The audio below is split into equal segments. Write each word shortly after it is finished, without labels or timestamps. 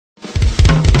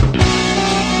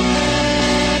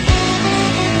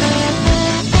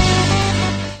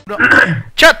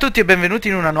Ciao a tutti e benvenuti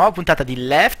in una nuova puntata di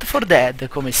Left 4 Dead.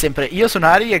 Come sempre io sono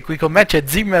Ari e qui con me c'è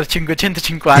Zimmer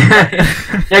 550.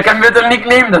 Mi ha cambiato il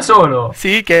nickname da solo.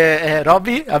 Sì, che è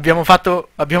Robby. Abbiamo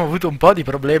avuto un po' di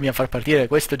problemi a far partire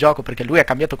questo gioco perché lui ha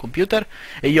cambiato computer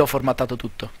e io ho formattato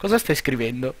tutto. Cosa stai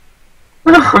scrivendo?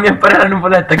 No, mi appare la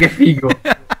nuvoletta, che figo.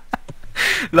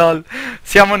 Lol.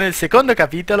 Siamo nel secondo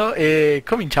capitolo e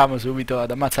cominciamo subito ad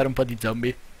ammazzare un po' di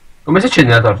zombie. Come si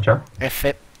accende la torcia?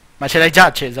 F. Ma ce l'hai già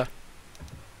accesa?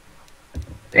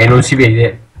 E non si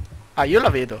vede. Ah, io la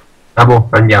vedo. Ah boh,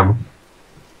 andiamo.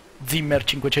 Zimmer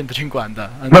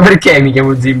 550. Ma perché mi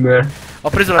chiamo Zimmer? Ho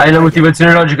preso la Hai una mitraglietta.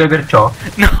 motivazione logica per ciò?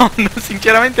 No, no,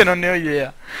 sinceramente non ne ho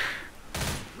idea.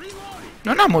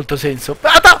 Non ha molto senso.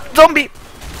 Ah, zombie!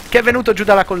 Che è venuto giù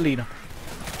dalla collina.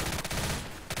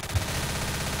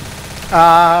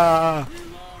 Ah.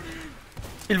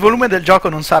 Il volume del gioco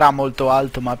non sarà molto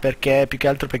alto, ma perché? Più che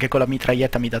altro perché con la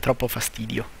mitraglietta mi dà troppo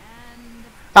fastidio.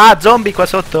 Ah, zombie qua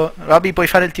sotto. Robby, puoi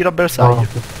fare il tiro a bersaglio. No.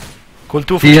 Col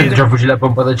tuo Sì, io ho fucile. già fucile a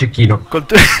pompa da cecchino. Col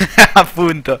tuo...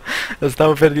 Appunto, lo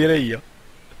stavo per dire io.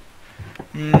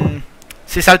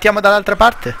 Se saltiamo dall'altra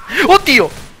parte.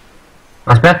 Oddio!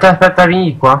 Aspetta,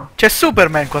 vieni qua. C'è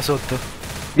Superman qua sotto.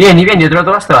 Vieni, ho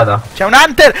trovato la strada. C'è un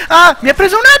hunter! Ah, mi ha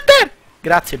preso un hunter!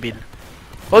 Grazie, Bill.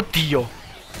 Oddio.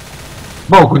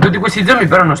 Boh, con tutti questi zombie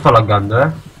però non sto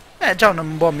laggando, È già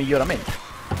un buon miglioramento.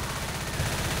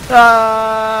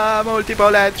 Ah,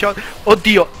 multiple headshot.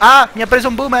 Oddio. Ah, mi ha preso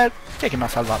un boomer. Chi è che mi ha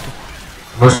salvato?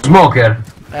 Lo smoker.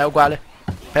 È uguale.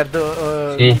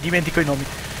 Perdo... Sì. mi dimentico i nomi.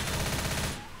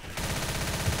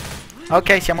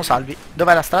 Ok, siamo salvi.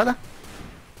 Dov'è la strada?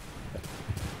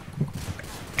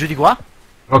 Giù di qua?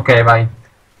 Ok, vai.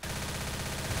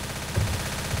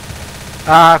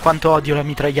 Ah, quanto odio la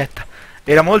mitraglietta.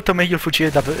 Era molto meglio il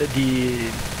fucile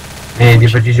di... Di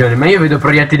precisione. Ma io vedo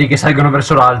proiettili che salgono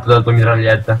verso l'alto dalla tua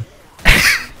mitraglietta.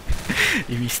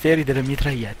 I misteri delle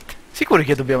mitragliette. Sicuri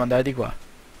che dobbiamo andare di qua?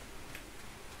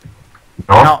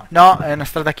 No? No, no, è una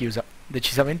strada chiusa.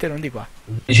 Decisamente non di qua.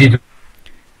 Dici tu.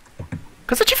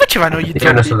 Cosa ci facevano gli Che è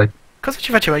una zombie? strada. Cosa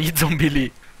ci facevano gli zombie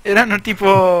lì? Erano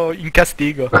tipo in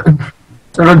castigo.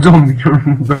 Sono zombie,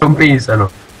 non pensano.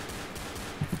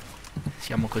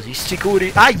 Siamo così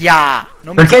sicuri. Aia!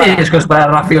 Non mi Perché sparare. riesco a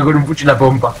sparare a raffica con un fucile a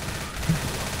pompa?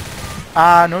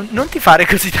 Ah, non ti fare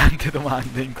così tante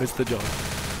domande in questo gioco.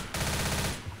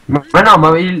 Ma no,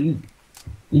 ma il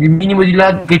minimo di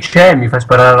lag che c'è mi fa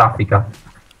sparare a raffica.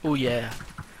 Oh yeah.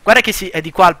 Guarda che sì, è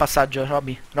di qua il passaggio,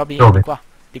 Robby. Robby, è Dove? di qua.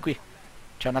 Di qui.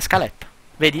 C'è una scaletta.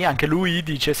 Vedi, anche lui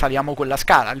dice saliamo quella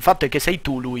scala. Il fatto è che sei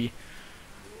tu lui.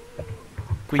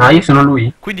 Quindi, Ah, io sono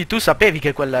lui? quindi tu sapevi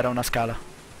che quella era una scala.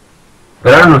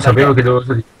 Però non sapevo che dovevo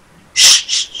salire.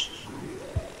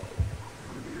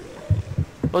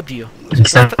 Oddio. Mi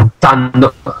sta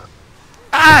buttando.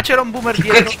 Ah, c'era un boomer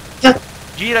dietro.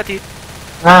 Girati.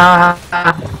 Ah,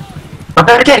 ma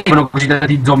perché arrivano così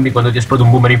tanti zombie quando ti esplode un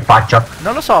boomer in faccia?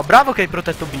 Non lo so, bravo che hai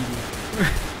protetto Billy.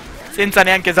 Senza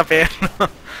neanche saperlo.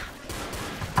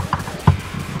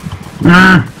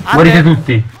 Morite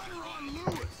tutti.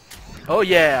 Oh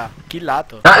yeah,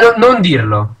 killato. Ah, non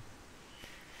dirlo.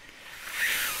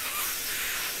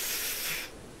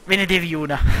 Ve ne devi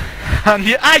una.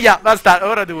 Aia, basta,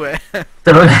 ora due.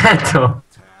 Te l'ho detto.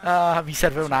 Ah, mi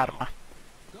serve un'arma.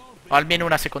 O almeno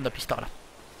una seconda pistola.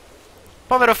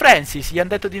 Povero Francis, gli hanno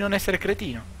detto di non essere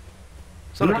cretino.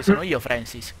 Solo che sono io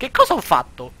Francis. Che cosa ho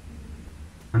fatto?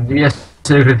 Non devi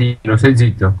essere cretino, stai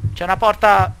zitto. C'è una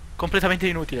porta completamente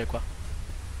inutile qua.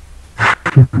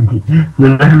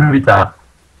 Non è una novità.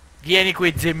 Vieni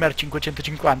qui Zimmer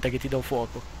 550 che ti do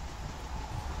fuoco.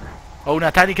 Ho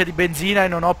una tanica di benzina e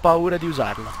non ho paura di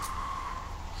usarla.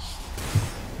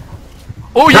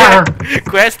 Oh yeah! Ah!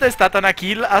 Questa è stata una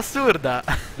kill assurda.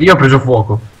 Io ho preso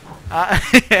fuoco. Ah,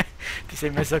 ti sei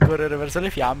messo a correre verso le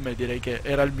fiamme, direi che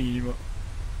era il minimo.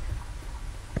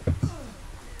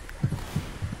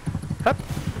 Ah.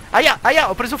 Aia, aia,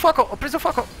 ho preso fuoco, ho preso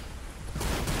fuoco.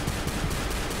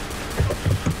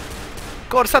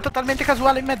 Corsa totalmente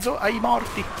casuale in mezzo ai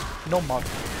morti. Non morti.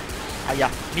 Aia,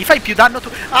 mi fai più danno tu.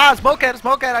 Ah, smoker,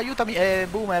 aiutami.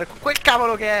 Boomer, quel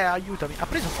cavolo che è, aiutami. Ha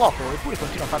preso fuoco, eppure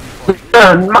continua a farmi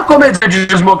fuoco. Ma come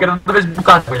c'è smoker? Dove è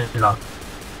sbucato quella?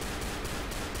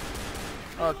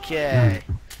 Ok.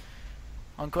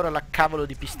 Ho ancora la cavolo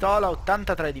di pistola,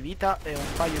 83 di vita e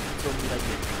un paio di zombie da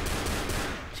dietro.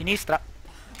 Sinistra.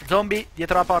 Zombie,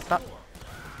 dietro la porta.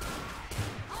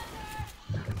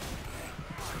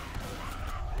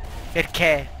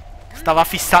 Perché? Stava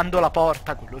fissando la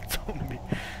porta quello zombie.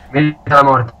 Merita la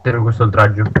morte per questo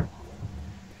oltraggio.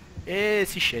 E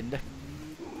si scende.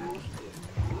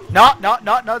 No, no,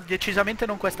 no, no, decisamente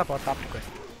non questa porta, apri questa.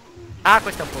 Ah,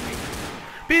 questa è un po' meglio.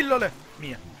 Pillole!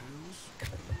 Mia.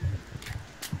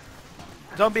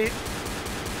 Zombie!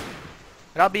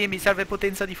 Robby, mi serve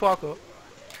potenza di fuoco.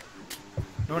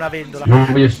 Non avendola. Non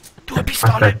voglio... 2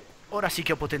 pistole! Aspetta. Ora sì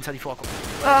che ho potenza di fuoco.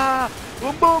 Ah!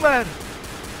 Un boomer!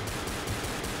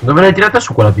 Dove l'hai tirata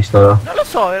su quella pistola? Non lo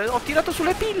so, ho tirato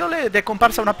sulle pillole ed è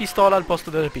comparsa una pistola al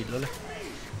posto delle pillole.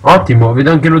 Ottimo,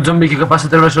 vedo anche lo zombie che passa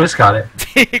attraverso le scale.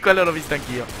 Sì, quello l'ho visto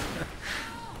anch'io.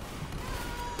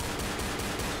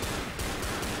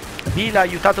 Bill ha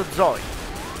aiutato Zoe.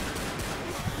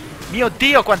 Mio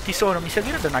Dio quanti sono, mi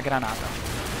servirebbe una granata.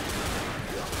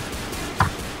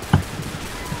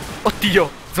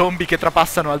 Oddio, zombie che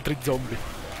trapassano altri zombie.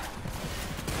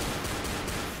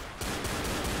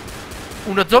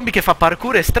 Uno zombie che fa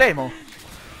parkour estremo.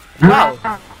 Wow.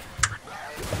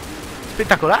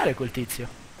 Spettacolare quel tizio.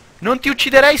 Non ti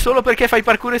ucciderei solo perché fai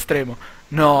parkour estremo.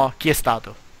 No, chi è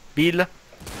stato? Bill?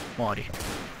 Muori.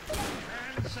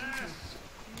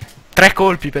 3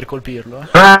 colpi per colpirlo,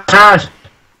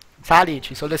 Sali,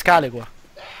 ci sono le scale qua.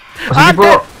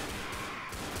 tipo...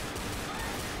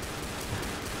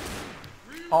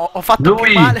 Ho fatto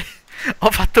più male. Ho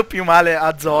fatto più male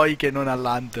a Zoe che non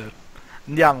all'Hunter.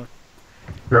 Andiamo.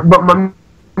 Ma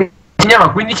mi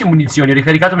segnava 15 munizioni, ho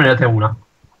ricaricato me ne date una.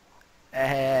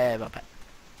 Vabbè.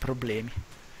 Problemi.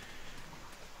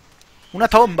 Una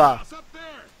tomba.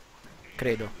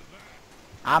 Credo.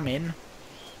 Amen.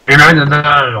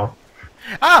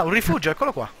 Ah, un rifugio,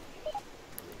 eccolo qua.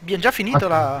 Abbiamo già finito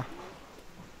la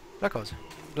cosa.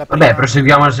 La prima... Vabbè,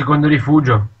 proseguiamo al secondo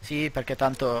rifugio. Sì, perché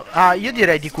tanto... Ah, io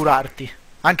direi di curarti.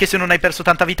 Anche se non hai perso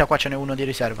tanta vita, qua ce n'è uno di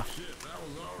riserva.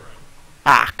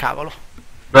 Ah, cavolo.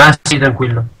 Ah, sì,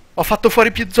 tranquillo. Ho fatto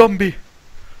fuori più zombie.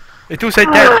 E tu sei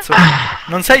terzo.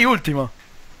 Non sei ultimo.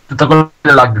 Tutta colpa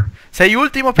del lag. Sei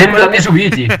ultimo per Non quello ne che...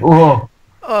 subiti. Oh.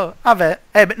 Oh, vabbè.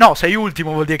 Beh, no, sei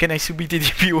ultimo vuol dire che ne hai subiti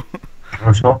di più.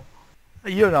 Non so.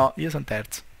 Io no, io sono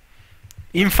terzo.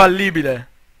 Infallibile.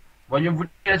 Voglio un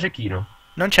fucile a cecchino.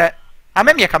 Non c'è. A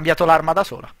me mi è cambiato l'arma da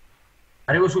sola.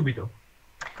 Arrivo subito.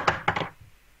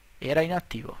 Era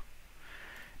inattivo.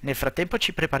 Nel frattempo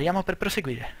ci prepariamo per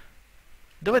proseguire.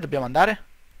 Dove dobbiamo andare?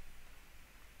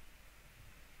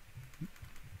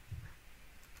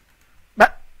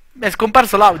 Beh, è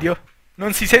scomparso l'audio.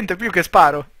 Non si sente più che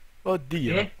sparo.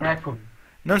 Oddio. Eccomi.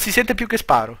 Non si sente più che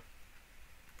sparo.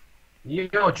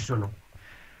 Io ci sono.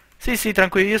 Sì, sì,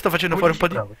 tranquillo, io sto facendo fuori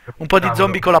Bravo, un po' di bravo.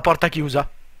 zombie con la porta chiusa.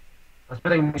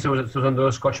 Aspetta che mi sto usando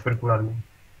lo scotch per curarmi.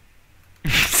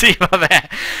 Sì, vabbè.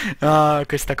 Ah,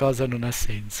 questa cosa non ha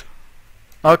senso.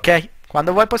 Ok,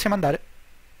 quando vuoi possiamo andare.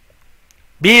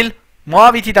 Bill,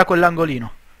 muoviti da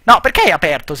quell'angolino. No, perché hai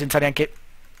aperto senza neanche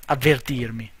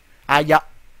avvertirmi? Aia.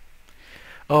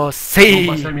 Oh, Non sì.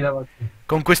 passarmi davanti.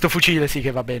 Con questo fucile sì che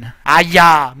va bene.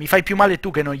 Aia, mi fai più male tu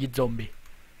che non gli zombie.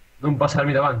 Non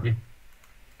passarmi davanti.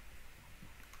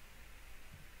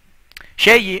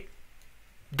 Scegli.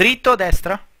 Dritto o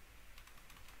destra?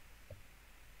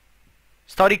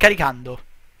 Sto ricaricando.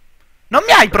 Non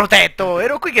mi hai protetto,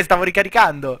 ero qui che stavo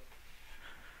ricaricando.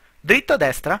 Dritto o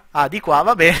destra? Ah, di qua,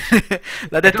 va bene.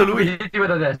 L'ha detto lui. Io ti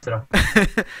vedo a destra.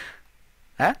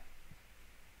 Eh?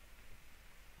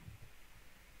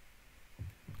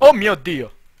 Oh mio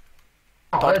Dio.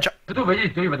 No, Torcia. tu vedi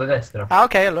dritto, io vedo a destra. Ah,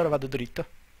 ok, allora vado dritto.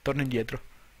 Torno indietro.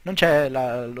 Non c'è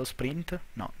lo sprint?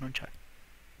 No, non c'è.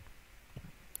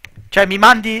 Cioè, mi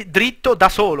mandi dritto da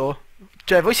solo?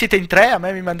 Cioè, voi siete in 3, a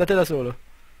me mi mandate da solo.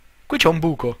 Qui c'è un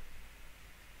buco.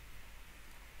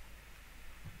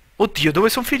 Oddio, dove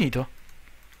sono finito?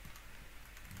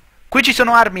 Qui ci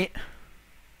sono armi.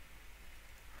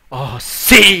 Oh,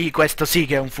 sì, questo sì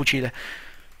che è un fucile.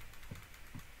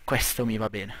 Questo mi va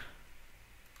bene.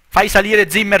 Fai salire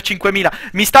Zimmer 5000.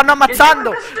 Mi stanno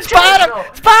ammazzando. Spara!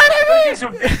 Perché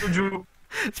sono Sparami! finito giù?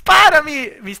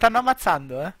 Sparami! Mi stanno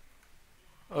ammazzando, eh.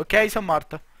 Ok, sono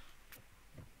morto.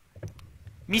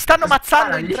 Mi stanno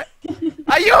ammazzando in 3.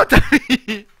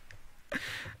 Aiutami!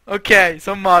 Ok,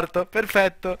 sono morto.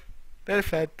 Perfetto.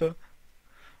 Perfetto.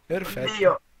 Perfetto.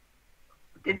 Oddio.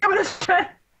 Che diavolo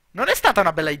c'è? Non è stata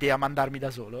una bella idea mandarmi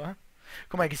da solo, eh?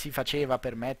 Com'è che si faceva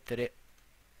per mettere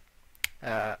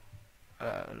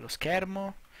lo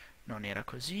schermo? Non era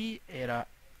così, era...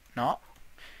 No.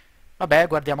 Vabbè,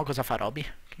 guardiamo cosa fa Roby,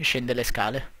 che scende le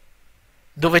scale.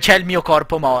 Dove c'è il mio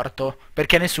corpo morto,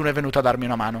 perché nessuno è venuto a darmi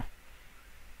una mano.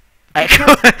 Ecco,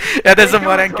 e adesso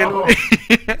muore anche lui.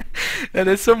 E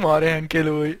adesso muore anche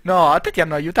lui. No, a te ti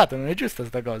hanno aiutato, non è giusta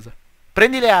sta cosa.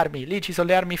 Prendi le armi, lì ci sono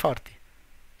le armi forti.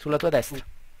 Sulla tua destra.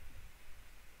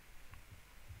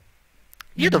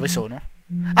 Io dove sono?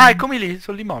 Ah, eccomi lì,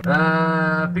 sono lì morto.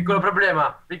 Piccolo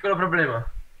problema, piccolo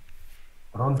problema.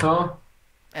 Pronto?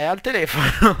 È al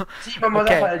telefono. Sì, mamma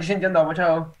da Ok, fare, ci sentiamo dopo,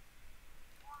 ciao.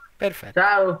 perfetto.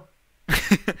 Ciao.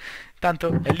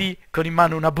 Tanto è lì con in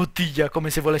mano una bottiglia come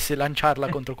se volesse lanciarla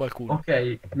contro qualcuno.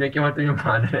 Ok, mi ha chiamato mio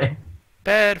padre.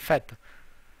 Perfetto.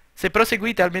 Se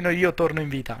proseguite almeno io torno in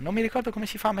vita. Non mi ricordo come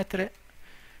si fa a mettere...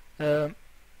 eh,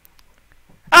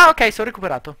 Ah, ok, sono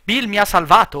recuperato. Bill mi ha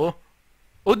salvato?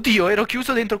 Oddio, ero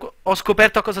chiuso dentro... Ho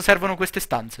scoperto a cosa servono queste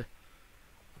stanze.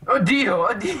 Oddio,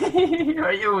 oddio,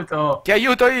 aiuto. Ti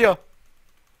aiuto io.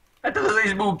 E tu sei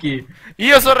sbuchi.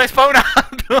 Io sono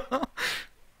respawnato.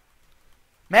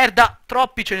 Merda,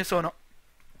 troppi ce ne sono.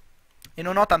 E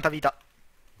non ho tanta vita.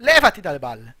 Levati dalle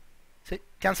balle. Ti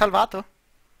hanno salvato?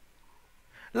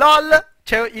 LOL,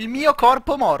 c'è il mio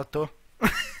corpo morto.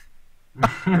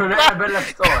 Non è una bella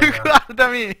storia.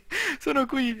 Guardami, sono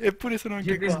qui, eppure sono anche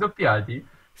Siete qua. sdoppiati?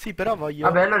 Sì, però voglio...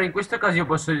 Vabbè, allora in questo caso io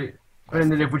posso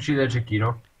prendere le fucili del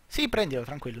cecchino. Sì, prendilo,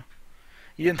 tranquillo.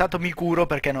 Io intanto mi curo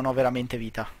perché non ho veramente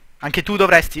vita. Anche tu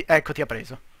dovresti... Ecco, ti ha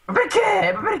preso. Ma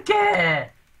perché? Ma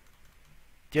perché?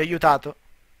 Ti ho aiutato.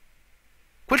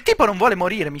 Quel tipo non vuole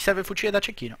morire, mi serve il fucile da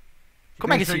cecchino. Ci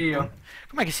Com'è che penso io.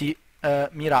 Com'è che si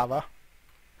mirava?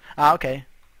 Ah, ok.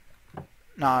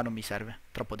 No, non mi serve.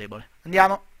 Troppo debole.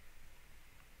 Andiamo.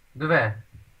 Dov'è?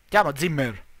 Andiamo,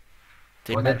 Zimmer. Ho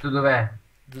Zimmer. detto dov'è?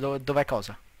 Dov'è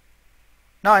cosa?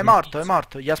 No, è Il morto, è tizio.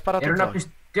 morto. Gli ha sparato Era una Zoe.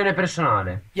 questione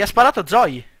personale. Gli ha sparato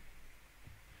Zoe.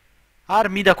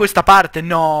 Armi da questa parte.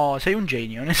 No, sei un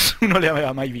genio. Nessuno le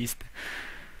aveva mai viste.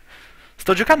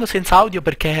 Sto giocando senza audio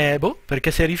perché... Boh,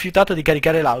 perché si è rifiutato di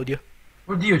caricare l'audio.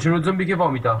 Oddio, c'è uno zombie che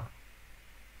vomita.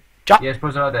 Già, Gli è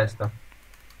esplosa la testa.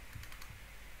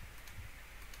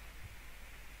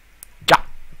 già.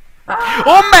 Ah!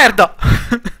 Oh merda!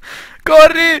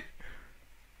 Corri!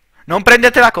 Non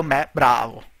prendetela con me,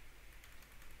 bravo.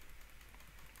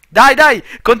 Dai, dai,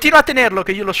 continua a tenerlo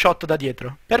che io lo shotto da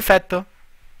dietro. Perfetto. L'ho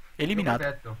Eliminato.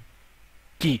 protetto.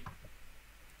 Chi?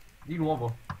 Di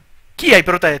nuovo. Chi hai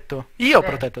protetto? Io ho Eh.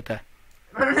 protetto te.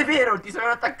 Ma non è vero, ti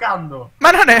stavano attaccando.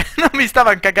 Ma non è... non mi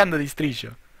stavano cagando di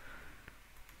striscio.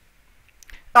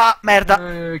 Ah,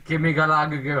 merda. Che mega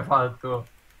lag che ho fatto.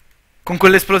 Con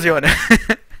quell'esplosione.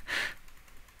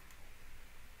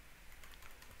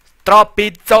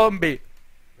 Troppi zombie.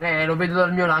 Lo vedo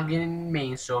dal mio lag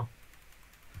immenso.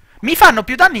 Mi fanno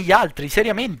più danni gli altri,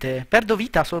 seriamente. Perdo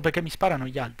vita solo perché mi sparano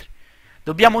gli altri.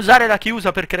 Dobbiamo usare la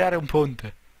chiusa per creare un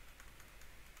ponte.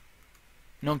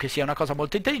 Non che sia una cosa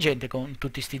molto intelligente con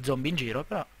tutti sti zombie in giro,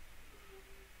 però...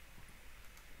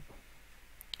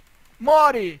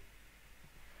 Muori!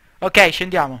 Ok,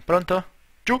 scendiamo. Pronto?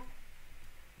 Giù.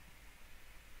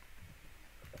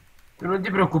 Tu non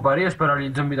ti preoccupare, io sparo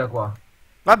agli zombie da qua.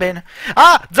 Va bene.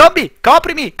 Ah, zombie!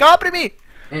 Coprimi! Coprimi!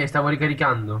 Stavo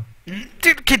ricaricando.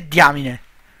 Che diamine.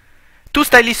 Tu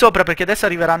stai lì sopra perché adesso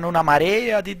arriveranno una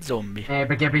marea di zombie.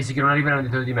 Perché pensi che non arriveranno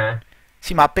dietro di me?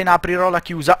 Sì, ma appena aprirò la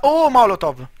chiusa... Oh,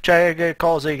 Molotov! Cioè,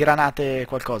 cose, granate,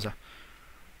 qualcosa.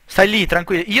 Stai lì,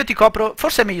 tranquillo. Io ti copro...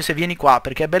 Forse è meglio se vieni qua,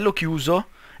 perché è bello chiuso.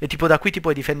 E tipo da qui ti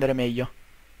puoi difendere meglio.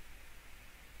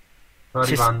 Sto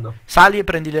Se arrivando. sali e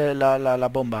prendi la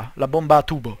bomba. La bomba a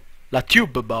tubo. La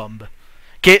tube bomb.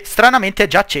 Che stranamente è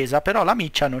già accesa, però la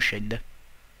miccia non scende.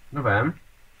 Dov'è?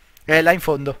 È là in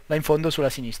fondo sulla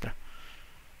sinistra.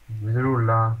 Non vedo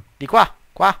nulla. Di qua,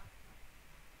 qua.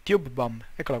 Tube bomb,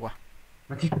 eccola qua.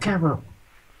 Ma che cavolo?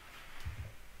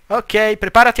 Ok,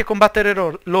 preparati a combattere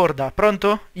l'orda.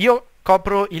 Pronto? Io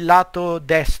copro il lato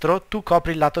destro, tu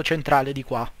copri il lato centrale di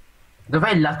qua.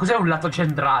 Dov'è il lato? Cos'è un lato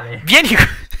centrale? Vieni qui.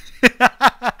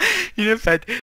 In effetti.